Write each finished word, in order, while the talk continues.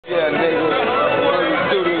nigga.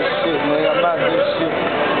 Let's do this shit, man. I'm out this shit.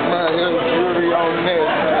 Man, here's jury on this,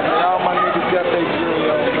 man. All my niggas got their jury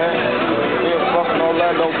on, man. We're fucking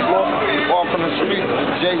Orlando, Florida. Walking the streets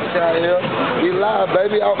with J.K.L. We live,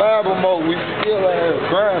 baby. Off album mode. We still out here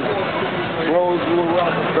grinding. Rosewood,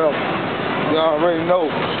 Rockefeller. You already know.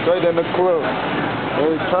 Straight in the club.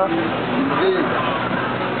 Every time.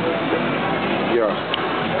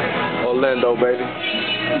 Yeah. Orlando, baby.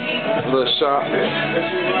 Little shop.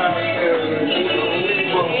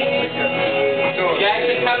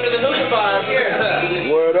 Jackson, come to the hookah bar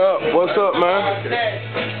here. Word up. What's up, man?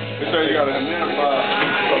 So you got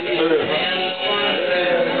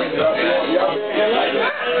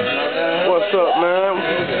What's up, man?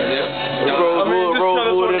 It's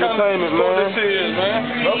Rosewood Entertainment, man.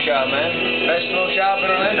 Smoke shop, man. Best smoke shop in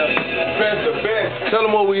Orlando. Tell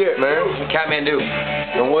them where we at, man. Kathmandu.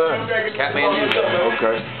 And where? Kathmandu.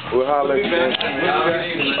 Okay. We'll holler at you, man.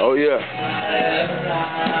 Oh, yeah.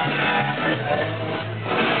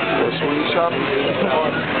 What's when you shopping?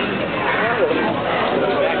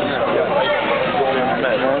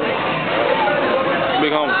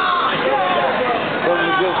 Big homie. Let me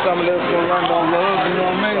get some of this from Orlando Love, you know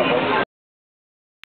what I mean?